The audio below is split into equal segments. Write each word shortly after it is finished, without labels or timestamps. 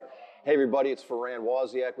Hey everybody, it's Farand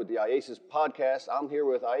Wasiak with the IACIS Podcast. I'm here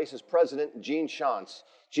with IACIS President Gene Shantz.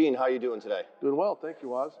 Gene, how are you doing today? Doing well, thank you,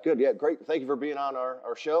 Waz. Good, yeah, great. Thank you for being on our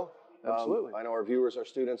show. Absolutely. I know our viewers, our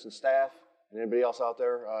students and staff, and anybody else out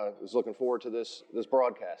there is looking forward to this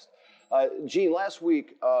broadcast. Gene, last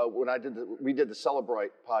week when we did the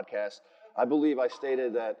Celebrate podcast, I believe I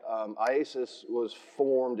stated that IACIS was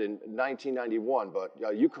formed in 1991, but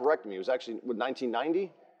you correct me. It was actually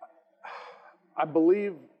 1990? I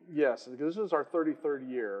believe, yes, because this is our 33rd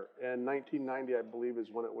year, and 1990, I believe, is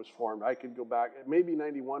when it was formed. I could go back. Maybe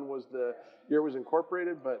 91 was the year it was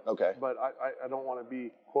incorporated, but I don't want to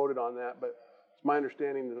be quoted on that. But it's my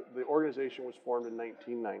understanding that the organization was formed in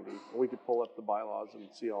 1990. We could pull up the bylaws and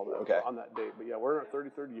see all that on that date. But yeah, we're in our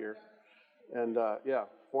 33rd year, and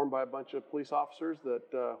formed by a bunch of police officers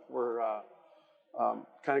that were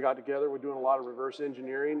kind of got together. We're doing a lot of reverse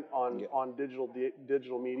engineering on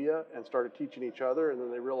digital media and started teaching each other. And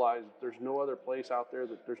then they realized there's no other place out there,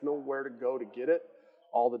 that there's nowhere to go to get it.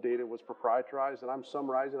 All the data was proprietarized, and I'm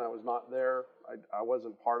summarizing. I was not there. I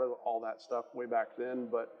wasn't part of all that stuff way back then,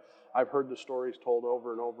 but I've heard the stories told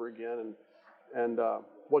over and over again. And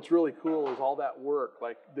what's really cool is all that work,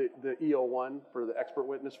 like the EO1 for the expert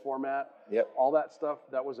witness format, all that stuff,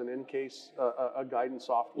 that was an in-case, a guidance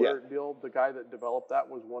software deal. The guy that developed that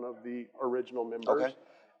was one of the original members. Okay.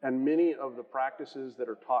 And many of the practices that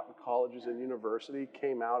are taught in colleges and university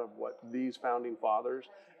came out of what these founding fathers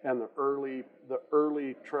and the early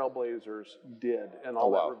trailblazers did, and all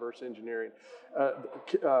that reverse engineering.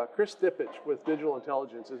 Chris Thippich with Digital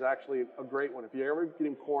Intelligence is actually a great one. If you ever get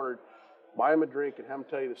him cornered, buy him a drink and have him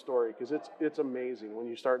tell you the story, because it's amazing when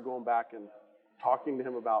you start going back and talking to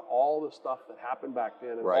him about all the stuff that happened back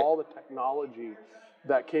then and all the technology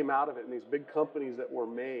that came out of it, and these big companies that were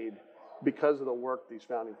made because of the work these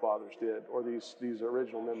founding fathers did, or these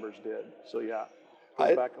original members did. So yeah,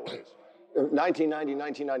 goes back a ways. 1990,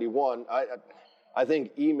 1991, I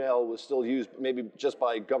think email was still used maybe just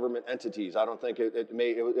by government entities. I don't think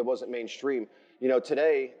it wasn't mainstream. You know,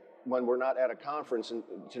 today, when we're not at a conference in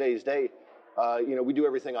today's day, we do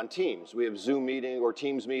everything on Teams. We have Zoom meetings or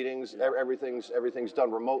Teams meetings. Everything's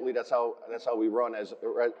done remotely. That's how we run as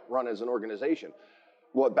an organization.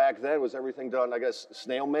 What back then was everything done, I guess,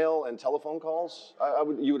 snail mail and telephone calls.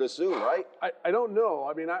 You would assume, right? I don't know.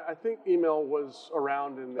 I mean, I think email was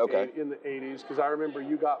around in the 80s, because I remember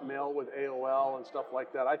you got mail with AOL and stuff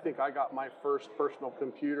like that. I think I got my first personal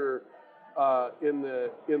computer in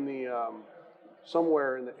the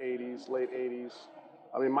somewhere in the 80s, late 80s.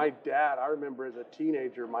 I mean, my dad, I remember as a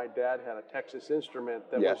teenager, my dad had a Texas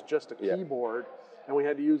Instrument that was just a keyboard, and we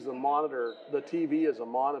had to use the TV as a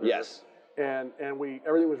monitor. Yes. And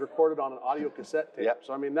everything was recorded on an audio cassette tape.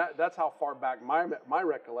 So I mean, that's how far back my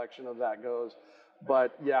recollection of that goes.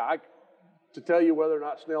 But yeah, to tell you whether or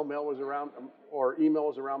not snail mail was around or email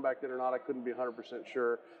was around back then or not, I couldn't be 100%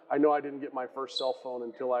 sure. I know I didn't get my first cell phone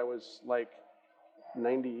until I was like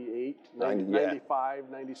 98, 95,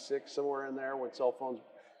 96, somewhere in there, when cell phones,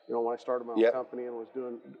 when I started my own company and was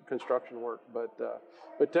doing construction work. But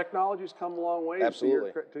technology's come a long way.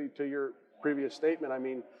 Absolutely. To your previous statement, I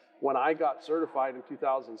mean, when I got certified in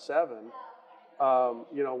 2007,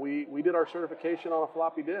 we did our certification on a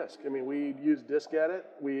floppy disk. I mean, we used diskette.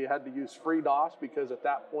 We had to use free DOS, because at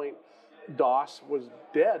that point, DOS was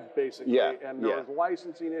dead, basically. And there was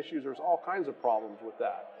licensing issues. There's all kinds of problems with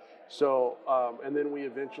that. So, and then we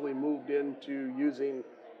eventually moved into using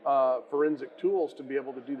forensic tools to be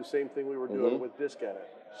able to do the same thing we were doing with diskette.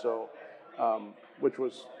 So, which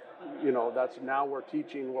was, that's now we're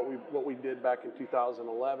teaching what we did back in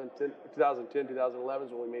 2010, 2011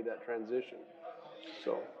 is when we made that transition.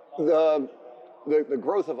 So the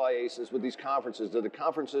growth of IACIS with these conferences, did the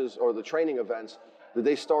conferences or the training events, did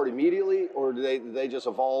they start immediately, or did they just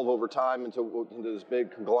evolve over time into this big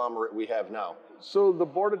conglomerate we have now? So the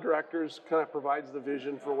board of directors kind of provides the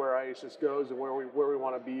vision for where IACIS goes and where we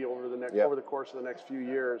want to be over the course of the next few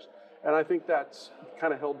years. And I think that's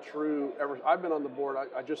kind of held true I've been on the board.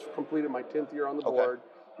 I just completed my 10th year on the board,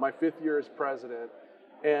 my 5th year as president.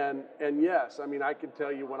 And yes, I mean, I can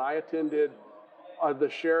tell you, when I attended the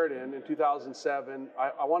Sheridan in 2007,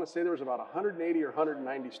 I want to say there was about 180 or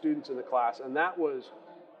 190 students in the class, and that was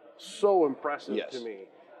so impressive to me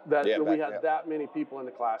that we had that many people in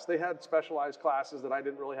the class. They had specialized classes that I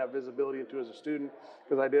didn't really have visibility into as a student,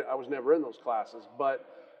 because I was never in those classes. But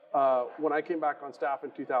when I came back on staff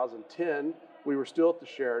in 2010, we were still at the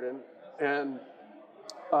Sheridan, and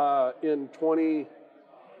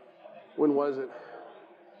when was it?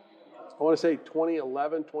 I want to say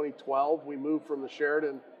 2011, 2012, we moved from the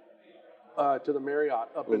Sheridan to the Marriott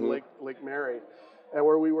up in Lake Mary, and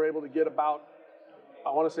where we were able to get about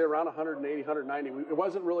I want to say around 180, 190. It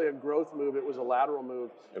wasn't really a growth move; it was a lateral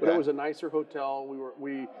move. But it was a nicer hotel.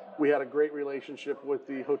 We had a great relationship with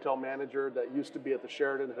the hotel manager that used to be at the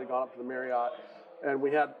Sheraton, that had gone up to the Marriott, and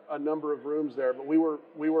we had a number of rooms there. But we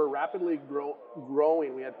were rapidly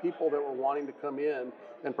growing. We had people that were wanting to come in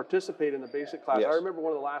and participate in the basic class. I remember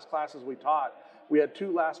one of the last classes we taught. We had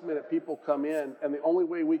 2 last-minute people come in, and the only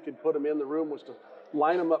way we could put them in the room was to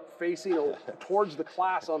line them up facing towards the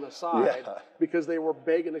class on the side because they were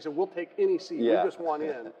begging. They said, "We'll take any seat. We just want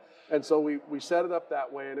in." And so we set it up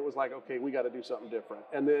that way, and it was like, okay, we got to do something different.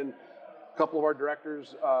 And then a couple of our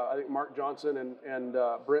directors, I think Mark Johnson and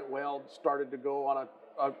Brent Weld, started to go on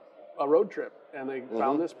a road trip, and they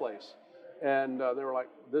found this place. And they were like,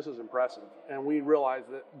 this is impressive. And we realized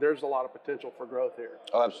that there's a lot of potential for growth here.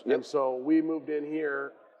 Oh, absolutely. And so we moved in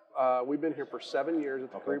here. We've been here for 7 years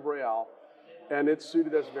at the Caribe Royale. And it's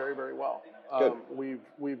suited us very, very well.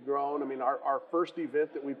 We've grown. I mean, our first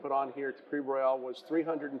event that we put on here at the Caribe Royale was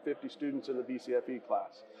 350 students in the BCFE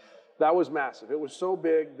class. That was massive. It was so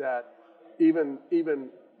big that even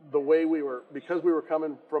the way because we were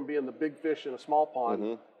coming from being the big fish in a small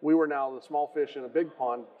pond, we were now the small fish in a big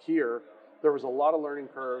pond here. There was a lot of learning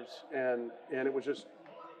curves, and it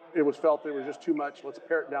was felt it was just too much. Let's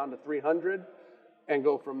pare it down to 300. And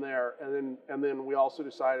go from there. And then we also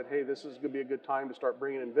decided, hey, this is going to be a good time to start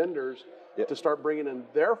bringing in vendors, to start bringing in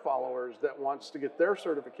their followers that wants to get their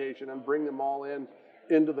certification and bring them all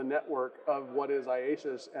into the network of what is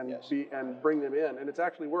IACIS and bring them in. And it's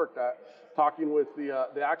actually worked. Talking with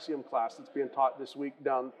the Axiom class that's being taught this week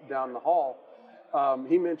down the hall,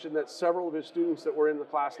 he mentioned that several of his students that were in the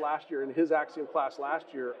class last year, in his Axiom class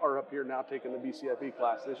last year, are up here now taking the BCFE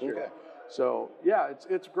class this year. Okay. So yeah,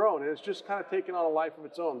 it's grown, and it's just kind of taken on a life of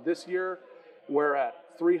its own. This year, we're at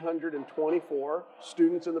 324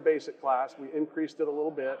 students in the basic class. We increased it a little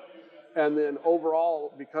bit. And then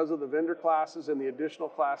overall, because of the vendor classes and the additional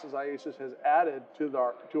classes IACIS has added to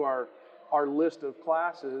our list of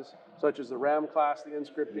classes, such as the RAM class, the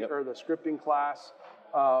or the scripting class.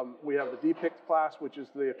 We have the DPICT class, which is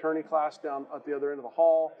the attorney class down at the other end of the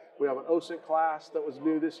hall. We have an OSINT class that was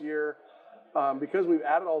new this year. Because we've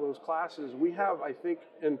added all those classes, we have, I think,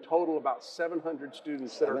 in total about 700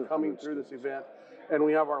 students that are coming through this event. And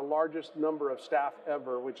we have our largest number of staff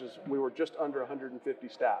ever, we were just under 150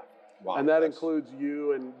 staff. Wow, and that includes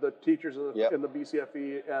you and the teachers in the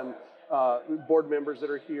BCFE and board members that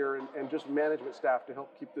are here and just management staff to help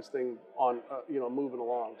keep this thing on, moving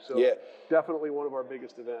along. So definitely one of our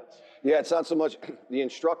biggest events. Yeah, it's not so much the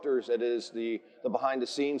instructors; it is the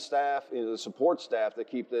behind-the-scenes staff, the support staff that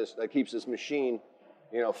keeps this machine,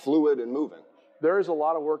 fluid and moving. There is a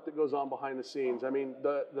lot of work that goes on behind the scenes. I mean,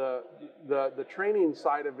 the training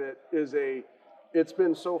side of it is it's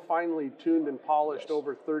been so finely tuned and polished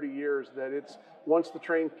over 30 years that once the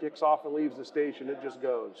train kicks off and leaves the station, it just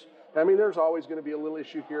goes. I mean, there's always going to be a little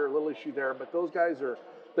issue here, a little issue there, but those guys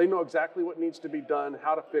they know exactly what needs to be done,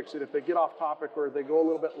 how to fix it. If they get off topic or they go a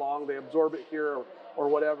little bit long, they absorb it here or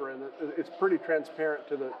whatever, and it's pretty transparent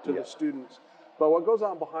to the students. But what goes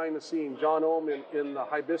on behind the scenes, John Ohm in the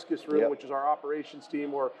hibiscus room, which is our operations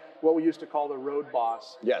team, or what we used to call the road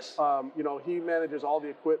boss. Yes. He manages all the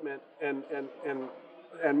equipment and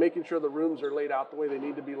making sure the rooms are laid out the way they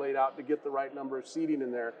need to be laid out to get the right number of seating in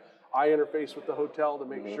there. I interface with the hotel to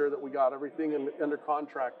make sure that we got everything under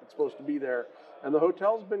contract that's supposed to be there. And the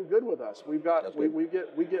hotel's been good with us. We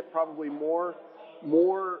get probably more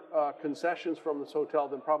concessions from this hotel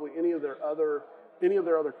than probably any of their other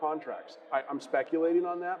contracts. I'm speculating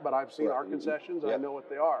on that, but I've seen our concessions and I know what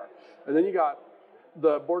they are. And then you got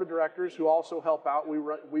the board of directors who also help out.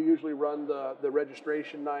 We usually run the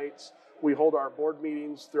registration nights. We hold our board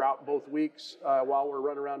meetings throughout both weeks while we're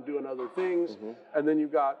running around doing other things. And then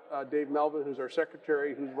you've got Dave Melvin, who's our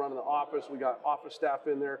secretary, who's running the office. We got office staff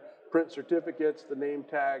in there, print certificates, the name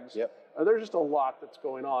tags. There's just a lot that's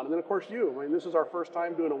going on. And then, of course, this is our first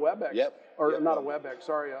time doing a WebEx, not a WebEx,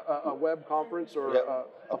 sorry, a web conference or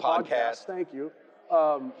a podcast. Thank you.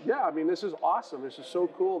 This is awesome. This is so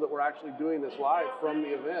cool that we're actually doing this live from the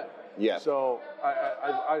event. So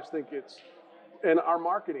I just think it's, and our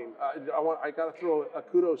marketing, I got to throw a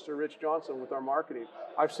kudos to Rich Johnson with our marketing.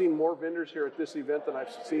 I've seen more vendors here at this event than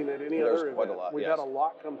I've seen at any other event. We've had a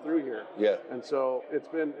lot come through here. And so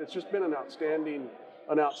it's just been an outstanding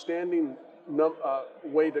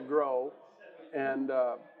way to grow, and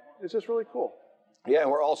it's just really cool. Yeah, and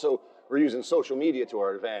we're using social media to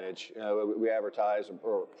our advantage. We advertise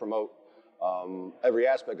or promote every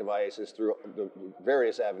aspect of IACIS through the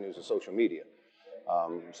various avenues of social media.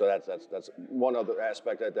 So that's one other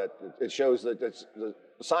aspect that it shows that it's the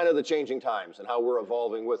sign of the changing times and how we're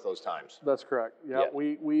evolving with those times. That's correct. Yeah.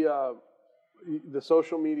 We the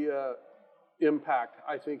social media impact,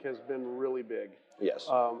 I think, has been really big. Yes.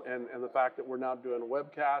 And the fact that we're now doing a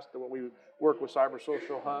webcast, that we work with Cyber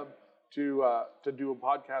Social Hub to do a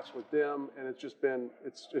podcast with them, and it's just been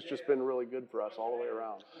really good for us all the way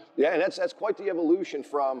around. Yeah, and that's quite the evolution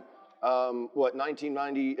from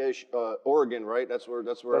 1990-ish Oregon, right? That's where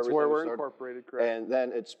we're incorporated, correct? And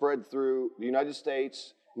then it spread through the United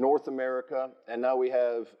States, North America, and now we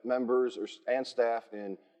have members and staff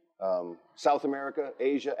in South America,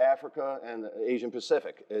 Asia, Africa, and the Asian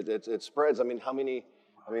Pacific. It spreads.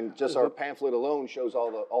 Just our pamphlet alone shows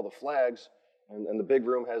all the flags, and the big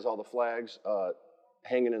room has all the flags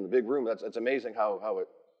hanging in the big room. That's amazing how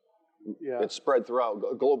it's spread throughout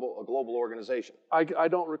a global organization. I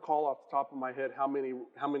don't recall off the top of my head how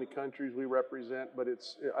many countries we represent, but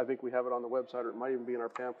I think we have it on the website, or it might even be in our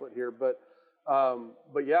pamphlet here. But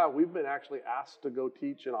yeah, we've been actually asked to go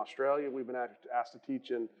teach in Australia. We've been asked to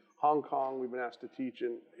teach in Hong Kong. We've been asked to teach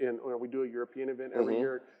in we do a European event every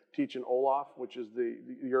year, teach in OLAF, which is the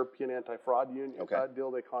European Anti-Fraud Union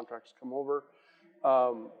deal. They contract us to come over.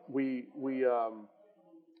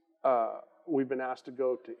 We've been asked to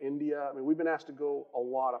go to India. I mean, we've been asked to go a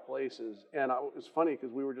lot of places. And it's funny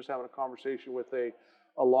because we were just having a conversation with a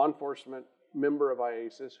law enforcement member of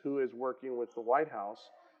IACIS who is working with the White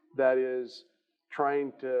House that is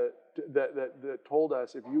trying that told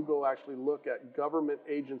us, if you go actually look at government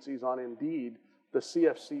agencies on Indeed, the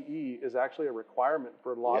CFCE is actually a requirement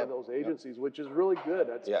for a lot of those agencies, which is really good.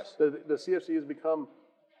 The CFCE has become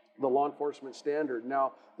the law enforcement standard.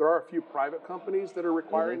 Now, there are a few private companies that are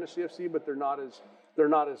requiring the CFC, but they're not as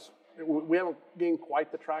we haven't gained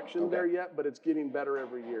quite the traction there yet, but it's getting better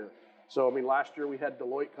every year. So, last year we had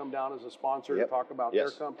Deloitte come down as a sponsor to talk about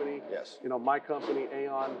their company. Yes. My company,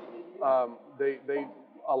 Aon, they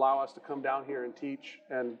allow us to come down here and teach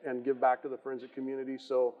and give back to the forensic community.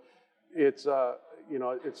 So, it's a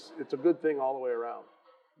good thing all the way around.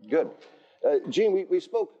 Good. Gene, we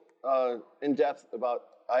spoke in depth about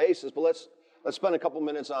IACIS, but let's spend a couple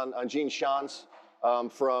minutes on Gene Shantz,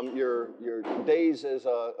 from your days as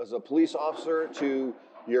a police officer to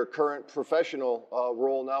your current professional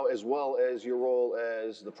role now, as well as your role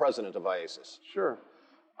as the president of IACIS. Sure.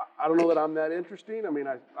 I don't know that I'm that interesting.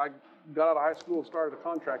 I got out of high school and started a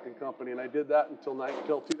contracting company, and I did that until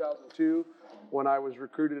 2002 when I was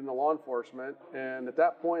recruited into law enforcement. And at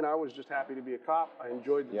that point, I was just happy to be a cop. I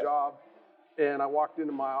enjoyed the job. And I walked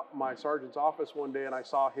into my sergeant's office one day, and I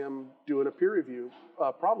saw him doing a peer review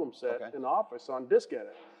problem set in the office on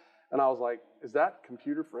Diskette. And I was like, "Is that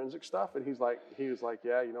computer forensic stuff?" And he was like,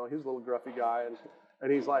 "Yeah, he's a little gruffy guy."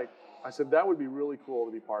 And he's like, I said, "That would be really cool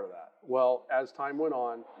to be part of that." Well, as time went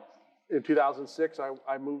on, in 2006,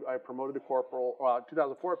 I promoted to corporal.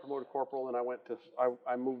 2004, I promoted to corporal, and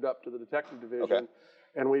I moved up to the detective division. Okay.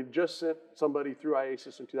 And we just sent somebody through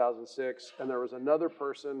IACIS in 2006, and there was another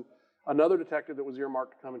detective that was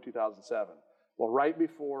earmarked to come in 2007. Well, right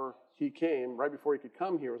before he could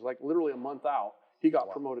come here, it was like literally a month out, he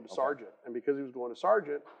got promoted to sergeant. And because he was going to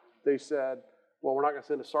sergeant, they said, "Well, we're not going to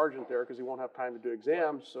send a sergeant there because he won't have time to do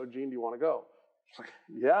exams. So, Gene, do you want to go?" I was like,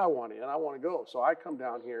 "Yeah, I want to go." So I come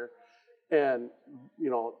down here, and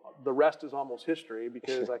the rest is almost history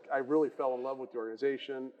because I really fell in love with the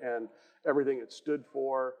organization and everything it stood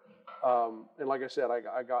for. And like I said,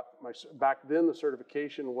 I got back then the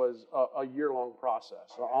certification was a year-long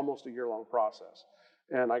process, almost a year-long process.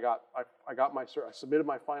 And I submitted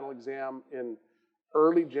my final exam in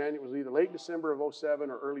early January. It was either late December of 07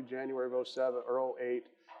 or early January of 07 or 08.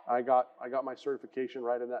 I got my certification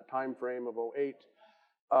right in that time frame of 08.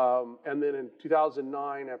 And then in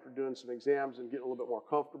 2009, after doing some exams and getting a little bit more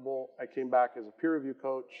comfortable, I came back as a peer review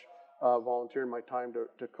coach, volunteering my time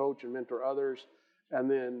to coach and mentor others. And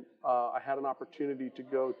then I had an opportunity to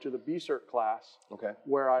go to the B-Cert class,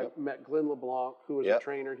 where I met Glenn LeBlanc, who was a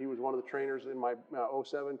trainer. He was one of the trainers in my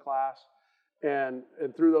 07 class. And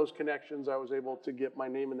through those connections, I was able to get my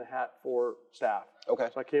name in the hat for staff. Okay.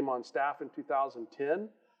 So I came on staff in 2010.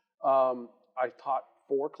 I taught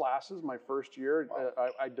 4 classes my first year.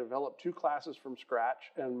 I developed 2 classes from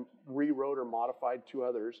scratch and rewrote or modified 2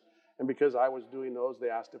 others. And because I was doing those, they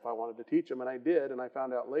asked if I wanted to teach them, and I did. And I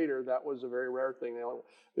found out later that was a very rare thing.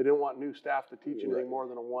 They didn't want new staff to teach anything more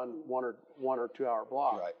than a one or 2 hour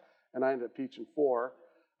block. Right. And I ended up teaching 4.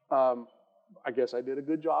 I guess I did a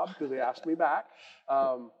good job because they asked me back.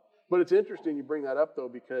 But it's interesting you bring that up, though,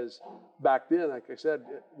 because back then, like I said,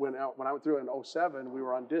 when I went through in 07, we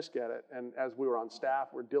were on Diskette, and as we were on staff,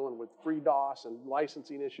 we're dealing with free DOS and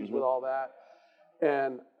licensing issues with all that.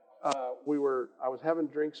 And I was having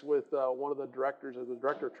drinks with one of the directors, as the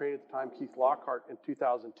director of training at the time, Keith Lockhart, in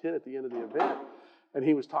 2010 at the end of the event. And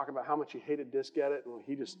he was talking about how much he hated Disk Edit, and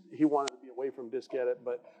he wanted to be away from Disk Edit,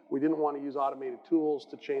 but we didn't want to use automated tools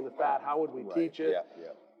to chain the fat. How would we teach it?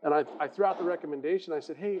 Yeah. And I threw out the recommendation. I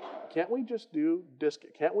said, hey, can't we just do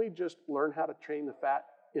can't we just learn how to chain the fat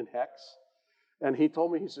in hex? And he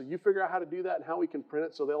told me, he said, you figure out how to do that and how we can print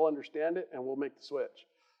it so they'll understand it, and we'll make the switch.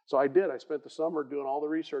 So I did. I spent the summer doing all the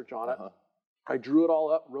research on it. I drew it all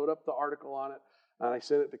up, wrote up the article on it, and I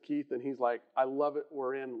sent it to Keith, and he's like, I love it.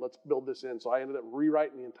 We're in. Let's build this in. So I ended up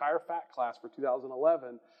rewriting the entire fat class for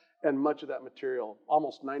 2011, and much of that material,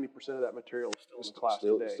 almost 90% of that material is still in the class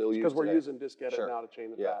today. Because we're using Disk Edit now to chain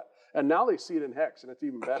the fat. And now they see it in hex, and it's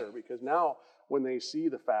even better because now when they see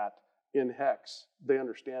the fat in hex, they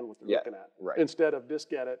understand what they're looking at. Instead of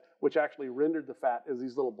Disk Edit, which actually rendered the fat as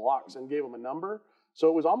these little blocks and gave them a number. So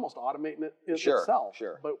it was almost automating it itself.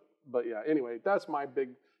 But yeah, anyway, that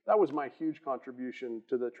was my huge contribution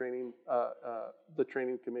to the training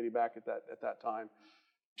committee back at that time.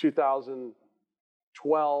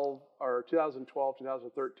 2012,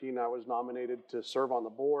 2013, I was nominated to serve on the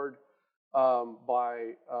board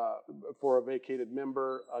for a vacated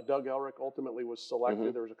member. Doug Elrick ultimately was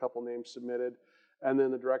selected. There was a couple names submitted. And then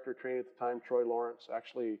the director of training at the time, Troy Lawrence,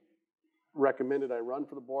 actually recommended I run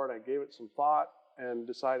for the board. I gave it some thought and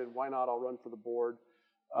decided, why not? I'll run for the board.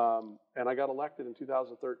 And I got elected in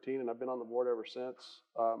 2013, and I've been on the board ever since.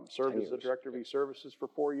 Served as the director of e-services for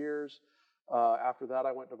 4 years. After that,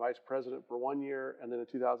 I went to vice president for 1 year, and then in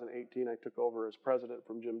 2018, I took over as president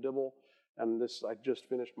from Jim Dibble, and I just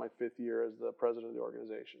finished my 5th year as the president of the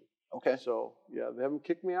organization. Okay. So yeah, they haven't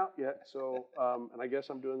kicked me out yet. So and I guess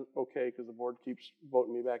I'm doing okay because the board keeps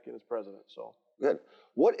voting me back in as president. So good.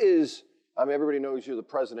 Everybody knows you're the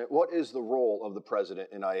president. What is the role of the president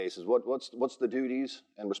in IACIS? What's the duties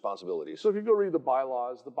and responsibilities? So if you go read the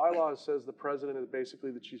bylaws says the president is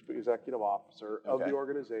basically the chief executive officer of the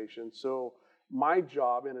organization. So my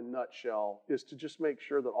job in a nutshell is to just make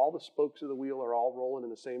sure that all the spokes of the wheel are all rolling in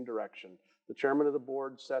the same direction. The chairman of the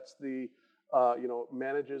board sets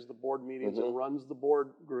manages the board meetings and runs the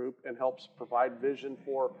board group and helps provide vision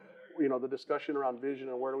for the discussion around vision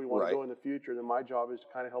and where do we want to go in the future. Then my job is to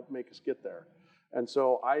kind of help make us get there. And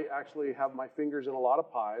so I actually have my fingers in a lot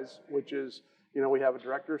of pies, which is, we have a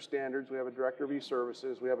director of standards, we have a director of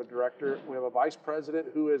e-services, we have a vice president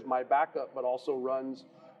who is my backup, but also runs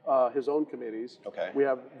his own committees. Okay. We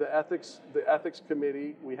have the ethics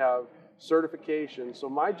committee, we have certification. So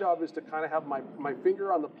my job is to kind of have my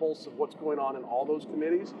finger on the pulse of what's going on in all those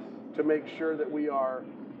committees to make sure that we are,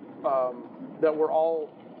 that we're all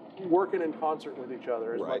working in concert with each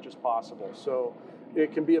other as much as possible. So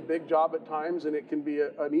it can be a big job at times, and it can be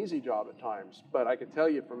an easy job at times. But I can tell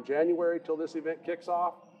you, from January till this event kicks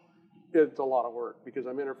off, it's a lot of work because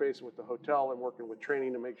I'm interfacing with the hotel and working with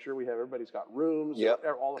training to make sure everybody's got rooms,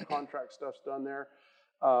 all the contract stuff's done there.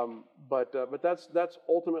 But that's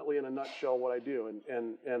ultimately in a nutshell what I do.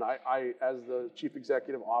 And I as the chief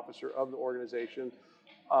executive officer of the organization,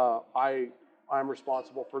 I'm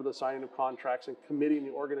responsible for the signing of contracts and committing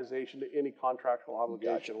the organization to any contractual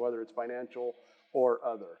obligation, whether it's financial or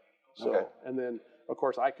other. So, and then of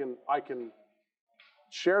course I can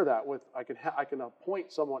share that with, I can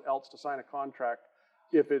appoint someone else to sign a contract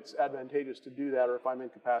if it's advantageous to do that, or if I'm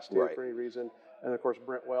incapacitated for any reason. And of course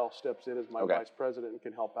Brent Well steps in as my vice president and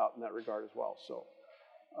can help out in that regard as well. So,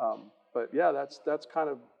 but yeah, that's kind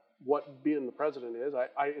of what being the president is.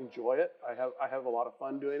 I enjoy it. I have a lot of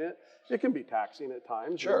fun doing it. It can be taxing at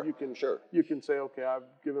times. Sure. You can say, okay, I've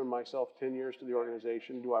given myself 10 years to the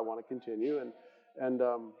organization. Do I want to continue?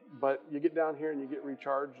 But you get down here and you get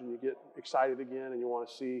recharged and you get excited again, and you want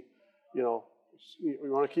to see, you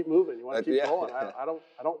want to keep moving. You want to keep going. I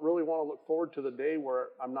don't really want to look forward to the day where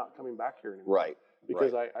I'm not coming back here anymore. Right.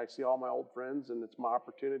 Because I see all my old friends, and it's my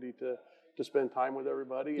opportunity to spend time with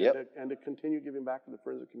everybody and to continue giving back to the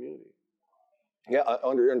friends of the community. Yeah,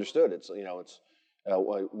 understood. It's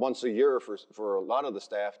once a year for a lot of the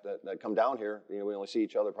staff that come down here. We only see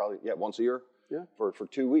each other probably once a year for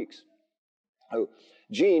 2 weeks.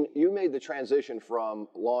 Gene, you made the transition from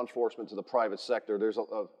law enforcement to the private sector. There's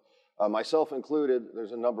myself included.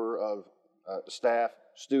 There's a number of staff,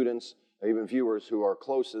 students, even viewers who are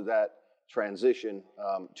close to that transition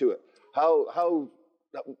to it. How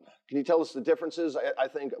can you tell us the differences, I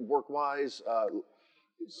think, work-wise,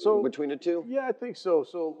 between the two? Yeah, I think so.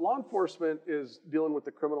 So law enforcement is dealing with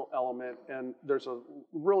the criminal element, and there's a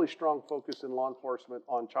really strong focus in law enforcement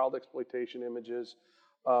on child exploitation images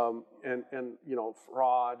and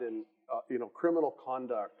fraud and, criminal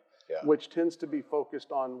conduct. which tends to be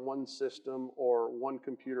focused on one system or one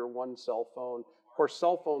computer, one cell phone. Of course,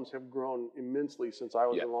 cell phones have grown immensely since I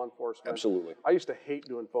was in law enforcement. Absolutely. I used to hate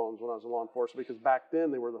doing phones when I was in law enforcement because back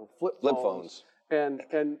then they were the flip phones. And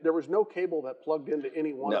there was no cable that plugged into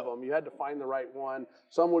any one of them. You had to find the right one.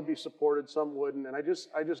 Some would be supported, some wouldn't. And I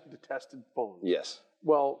just detested phones. Yes.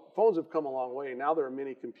 Well, phones have come a long way. Now they're a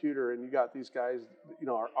mini computer, and you got these guys,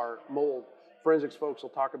 our mobile forensics folks will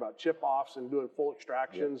talk about chip offs and doing full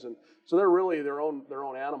extractions. And so they're really their own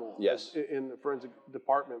animal in the forensic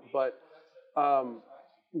department. But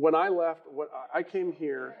when I left, I came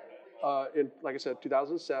here in, like I said,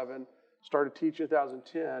 2007. Started teaching in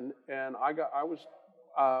 2010, and I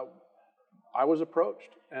was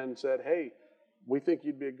approached and said, "Hey, we think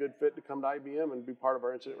you'd be a good fit to come to IBM and be part of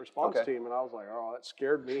our incident response team." And I was like, "Oh, that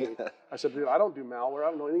scared me." I said, "Dude, I don't do malware.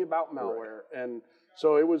 I don't know anything about malware." Right. And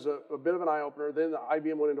so it was a bit of an eye opener. Then the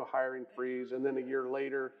IBM went into a hiring freeze, and then a year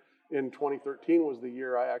later, in 2013, was the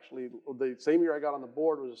year the same year I got on the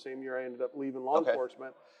board was the same year I ended up leaving law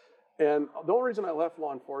enforcement. And the only reason I left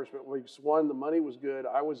law enforcement was, one, the money was good.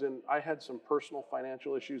 I had some personal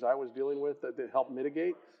financial issues I was dealing with that helped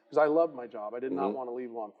mitigate, because I loved my job. I did not want to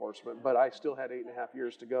leave law enforcement, but I still had 8.5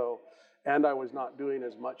 years to go. And I was not doing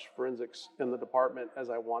as much forensics in the department as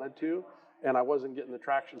I wanted to. And I wasn't getting the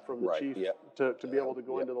traction from the chief to be able to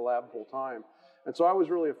go into the lab full time. And so I was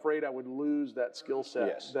really afraid I would lose that skill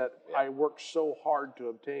set that I worked so hard to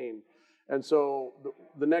obtain. And so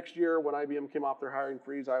the next year when IBM came off their hiring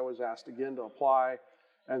freeze, I was asked again to apply.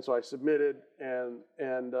 And so I submitted, and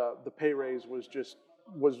the pay raise was just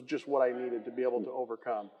what I needed to be able to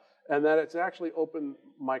overcome. And that it's actually opened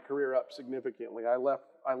my career up significantly. I left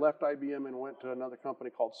IBM and went to another company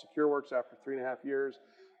called SecureWorks after 3.5 years.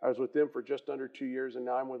 I was with them for just under 2 years, and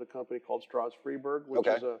now I'm with a company called Strauss Freeburg, which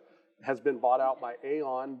has been bought out by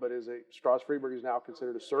Aon, but Strauss Freeburg is now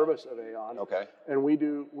considered a service of Aon. Okay. And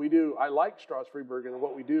I like Strauss Freeburg and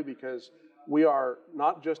what we do, because we are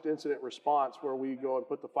not just incident response where we go and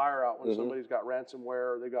put the fire out when somebody's got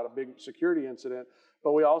ransomware or they got a big security incident,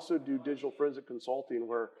 but we also do digital forensic consulting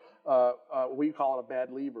where we call it a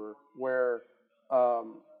bad lever, where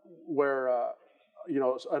an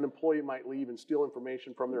employee might leave and steal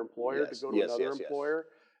information from their employer to go to another employer.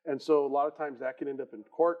 And so a lot of times that can end up in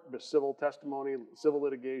court, with civil testimony, civil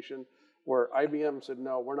litigation, where IBM said,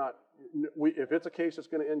 no, we're not, if it's a case that's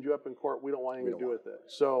going to end you up in court, we don't want anything to do with it.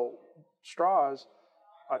 So Strauss,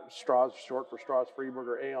 short for Strauss Freeburg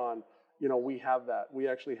or Aon, we have that. We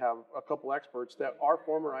actually have a couple experts that are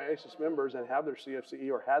former IACIS members and have their CFCE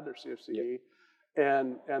or had their CFCE.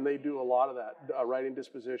 And they do a lot of that, writing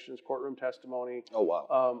dispositions, courtroom testimony. Oh, wow.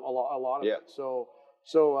 A lot of it. So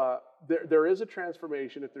there is a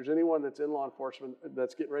transformation. If there's anyone that's in law enforcement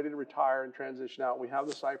that's getting ready to retire and transition out, we have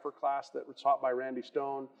the Cypher class that was taught by Randy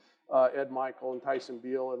Stone, Ed Michael, and Tyson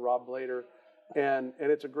Beal, and Rob Blader. And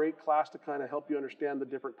it's a great class to kind of help you understand the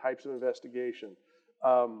different types of investigation.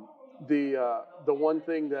 The one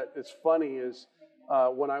thing that is funny is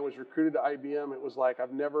when I was recruited to IBM, it was like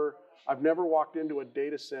I've never walked into a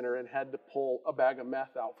data center and had to pull a bag of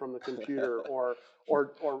meth out from the computer or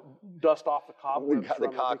dust off the cobwebs. The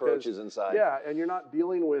cockroaches inside. Yeah, and you're not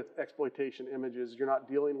dealing with exploitation images. You're not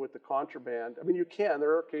dealing with the contraband. I mean, you can.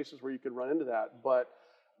 There are cases where you could run into that, but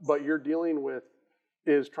you're dealing with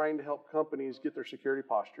is trying to help companies get their security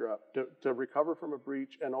posture up to recover from a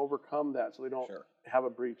breach and overcome that so they don't have a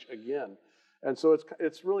breach again. And so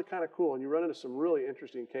it's really kind of cool, and you run into some really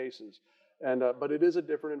interesting cases. And but it is a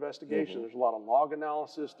different investigation. There's a lot of log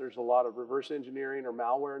analysis. There's a lot of reverse engineering or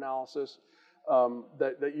malware analysis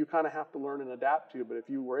that you kind of have to learn and adapt to. But if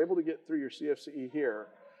you were able to get through your CFCE here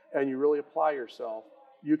and you really apply yourself,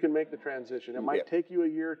 you can make the transition. It might take you a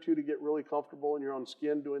year or two to get really comfortable in your own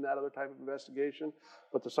skin doing that other type of investigation.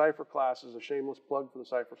 But the Cypher class is a shameless plug for the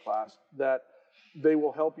Cypher class, that they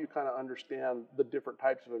will help you kind of understand the different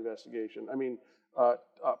types of investigation. I mean,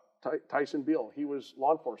 Tyson Beal, he was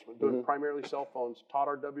law enforcement, doing primarily cell phones, taught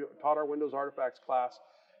our Windows Artifacts class.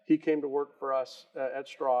 He came to work for us at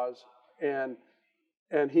Strauss, and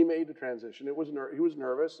he made the transition. He was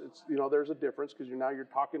nervous. It's there's a difference because you're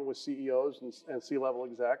talking with CEOs and C-level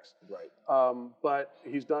execs. Right. But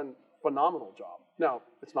he's done a phenomenal job. Now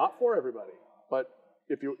it's not for everybody, but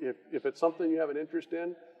if it's something you have an interest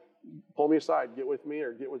in, pull me aside, get with me,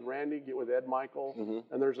 or get with Randy, get with Ed Michael,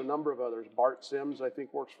 and there's a number of others. Bart Sims, I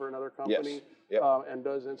think, works for another company and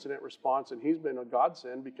does incident response, and he's been a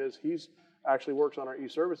godsend because he's actually works on our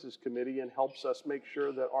e-services committee and helps us make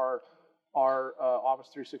sure that our Office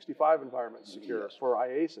 365 environment is secure for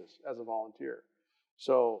IACIS as a volunteer.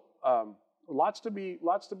 So lots to be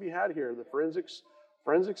had here. The forensics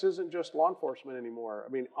forensics isn't just law enforcement anymore.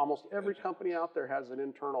 I mean, almost every company out there has an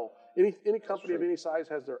internal, any company of any size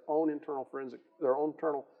has their own internal forensics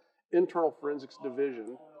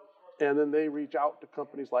division. And then they reach out to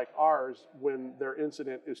companies like ours when their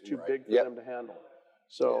incident is too big for them to handle.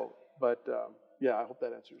 So, but I hope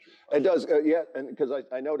that answers your question. It does, and because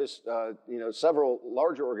I noticed, several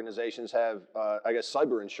larger organizations have, I guess,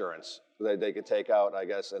 cyber insurance that they could take out, I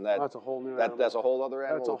guess, and that's a whole new animal. That's a whole other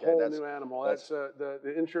animal? That's a whole new animal.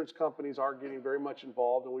 The insurance companies are getting very much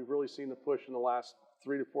involved, and we've really seen the push in the last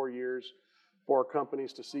 3 to 4 years for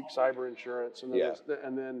companies to seek cyber insurance. And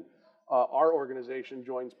then our organization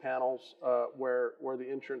joins panels where the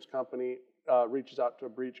insurance company reaches out to a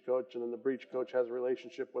breach coach, and then the breach coach has a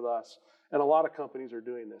relationship with us. And a lot of companies are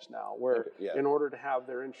doing this now, where in order to have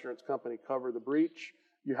their insurance company cover the breach,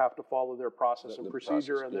 you have to follow their process and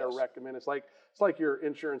procedure and their recommend. It's like your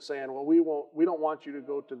insurance saying, well, we don't want you to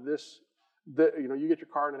go to this. You get your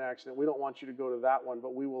car in an accident. We don't want you to go to that one,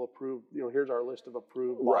 but we will approve. Here's our list of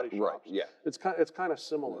approved body shops. Right. Yeah. It's kind of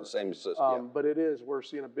similar. Same system. But it is. We're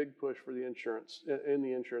seeing a big push for the insurance in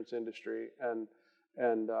the insurance industry, and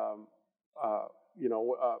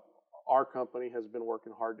our company has been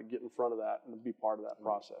working hard to get in front of that and be part of that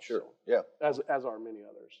process. Sure. So, as are many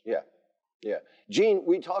others. Yeah. Yeah. Gene,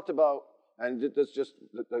 we talked about, and this just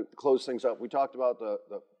to close things up. We talked about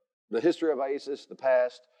the history of IACIS, the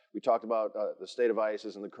past. We talked about the state of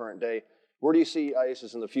IACIS in the current day. Where do you see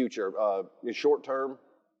IACIS in the future, in short term,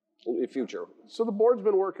 future? So the board's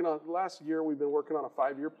been working on, last year we've been working on a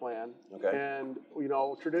 5-year plan. Okay. And,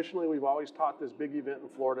 traditionally we've always taught this big event in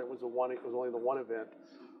Florida. It was only the one event.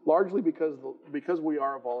 Largely because we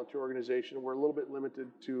are a volunteer organization, we're a little bit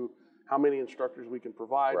limited to how many instructors we can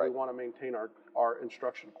provide. Right. We want to maintain our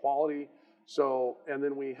instruction quality. So, and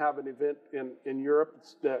then we have an event in Europe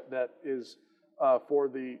that is for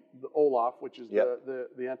the OLAF, which is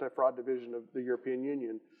the anti-fraud division of the European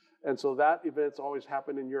Union. And so that event's always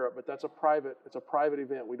happened in Europe, but it's a private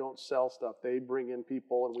event. We don't sell stuff. They bring in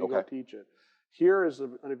people and we go teach it. Here is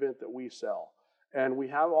an event that we sell. And we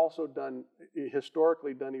have also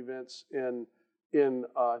historically done events in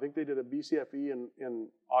I think they did a BCFE in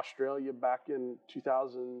Australia back in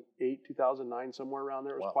 2008, 2009, somewhere around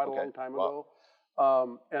there. It was quite a long time ago.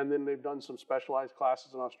 And then they've done some specialized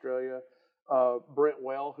classes in Australia. Brent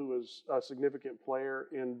Whale, who is a significant player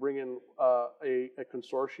in bringing a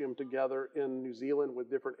consortium together in New Zealand with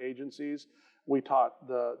different agencies. We taught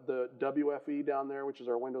the WFE down there, which is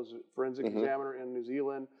our Windows Forensic Examiner in New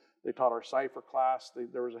Zealand. They taught our Cypher class.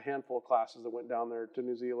 There was a handful of classes that went down there to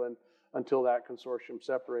New Zealand until that consortium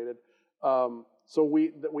separated. So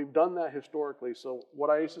we've done that historically. So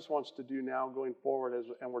what IACIS wants to do now going forward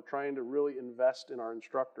is, and we're trying to really invest in our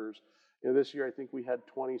instructors. This year I think we had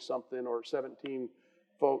 20-something or 17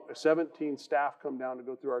 staff come down to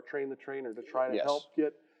go through our Train the Trainer to try to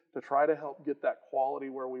help get that quality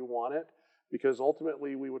where we want it. Because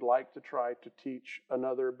ultimately, we would like to try to teach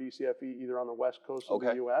another BCFE either on the West Coast of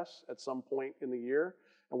the U.S. at some point in the year.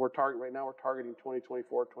 And we're targeting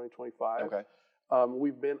 2024, 2025. Okay.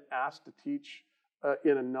 We've been asked to teach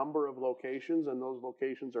in a number of locations, and those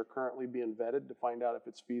locations are currently being vetted to find out if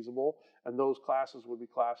it's feasible. And those classes would be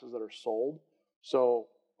classes that are sold. So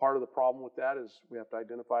part of the problem with that is we have to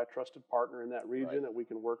identify a trusted partner in that region that we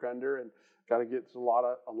can work under, and got to get a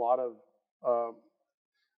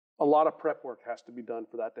lot of prep work has to be done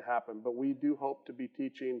for that to happen. But we do hope to be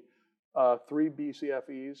teaching 3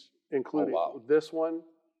 BCFEs, including this one,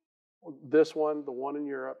 the one in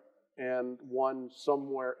Europe, and one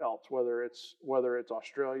somewhere else, whether it's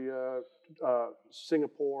Australia,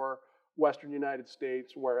 Singapore, Western United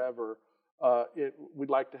States, wherever. We'd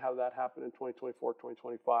like to have that happen in 2024,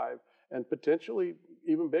 2025. And potentially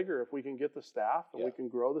even bigger if we can get the staff and we can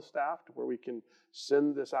grow the staff to where we can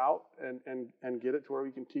send this out and get it to where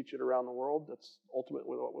we can teach it around the world. That's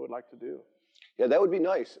ultimately what we would like to do. Yeah, that would be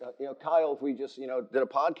nice. Kyle, if we just, did a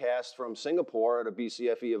podcast from Singapore at a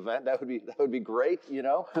BCFE event, that would be great,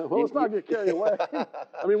 Well, let's not get carried away. I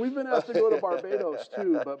mean, we've been asked to go to Barbados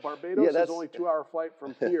too, but Barbados is only a 2-hour flight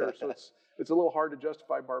from here, so it's a little hard to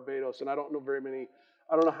justify Barbados, and I don't know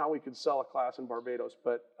how we could sell a class in Barbados,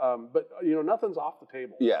 but nothing's off the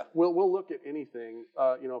table. Yeah, we'll look at anything.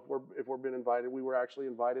 If we're being invited, we were actually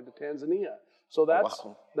invited to Tanzania. So that's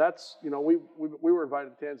we were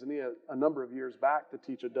invited to Tanzania a number of years back to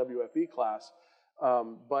teach a WFE class,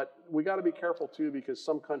 but we got to be careful too, because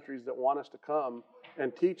some countries that want us to come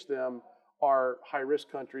and teach them are high-risk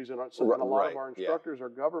countries, and a lot of our instructors are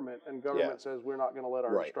government, and government says we're not going to let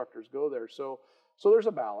our instructors go there. So So there's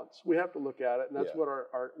a balance. We have to look at it, and that's what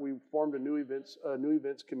we formed a new events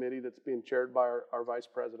committee that's being chaired by our vice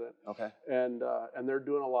president. Okay. And they're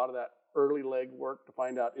doing a lot of that early leg work to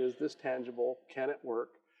find out, is this tangible? Can it work?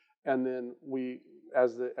 And then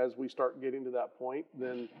as we start getting to that point,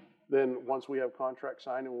 then once we have contracts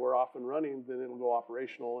signed and we're off and running, then it'll go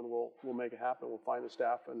operational, and we'll make it happen. We'll find the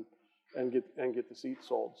staff and get the seats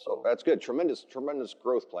sold. So that's good. Tremendous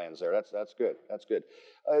growth plans there. That's good. That's good.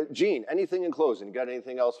 Gene, anything in closing? Got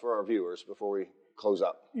anything else for our viewers before we close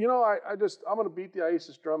up? I'm going to beat the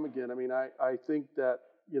IACIS drum again. I mean, I think that,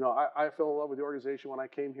 I fell in love with the organization when I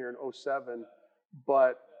came here in 2007,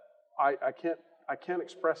 but I can't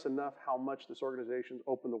express enough how much this organization's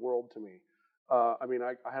opened the world to me. I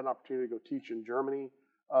had an opportunity to go teach in Germany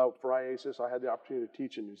for IACIS. I had the opportunity to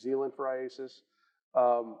teach in New Zealand for IACIS.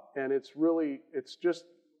 And it's just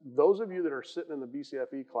those of you that are sitting in the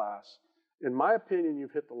BCFE class, in my opinion,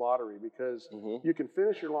 you've hit the lottery, because you can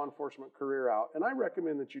finish your law enforcement career out, and I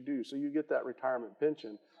recommend that you do, so you get that retirement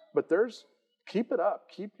pension. But keep it up,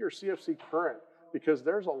 keep your CFC current, because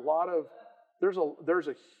there's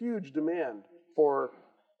a huge demand for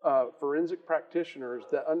forensic practitioners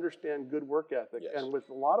that understand good work ethic. Yes. And with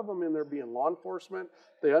a lot of them in there being law enforcement,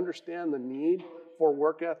 they understand the need for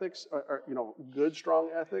work ethics, good, strong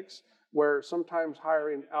ethics, where sometimes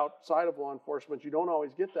hiring outside of law enforcement, you don't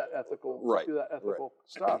always get that ethical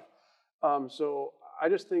stuff. So I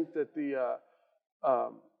just think that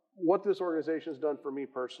what this organization has done for me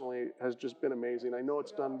personally has just been amazing. I know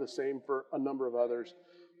it's done the same for a number of others.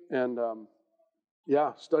 And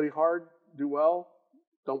study hard, do well.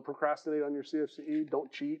 Don't procrastinate on your CFCE.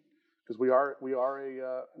 Don't cheat, because we are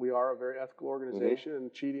a very ethical organization,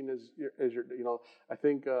 and cheating is I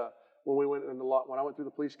think when I went through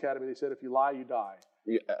the police academy, they said if you lie, you die.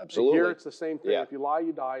 Yeah, absolutely. And here it's the same thing. Yeah. If you lie,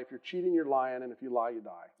 you die. If you're cheating, you're lying, and if you lie, you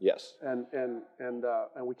die. Yes. And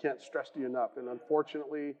we can't stress to you enough. And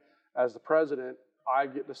unfortunately, as the president, I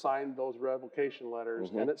get to sign those revocation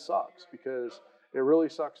letters, and it sucks, because it really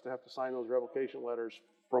sucks to have to sign those revocation letters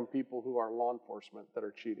from people who are law enforcement that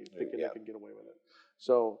are cheating, thinking they can get away with it.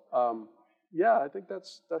 So, I think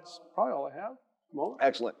that's probably all I have.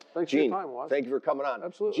 Excellent. Thanks Gene, for your time, Waz. Thank you for coming on.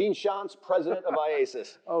 Absolutely. Gene Shantz, President of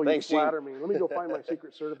IACIS. Oh, Thanks, you flatter Gene. me. Let me go find my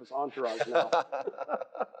Secret Service entourage now.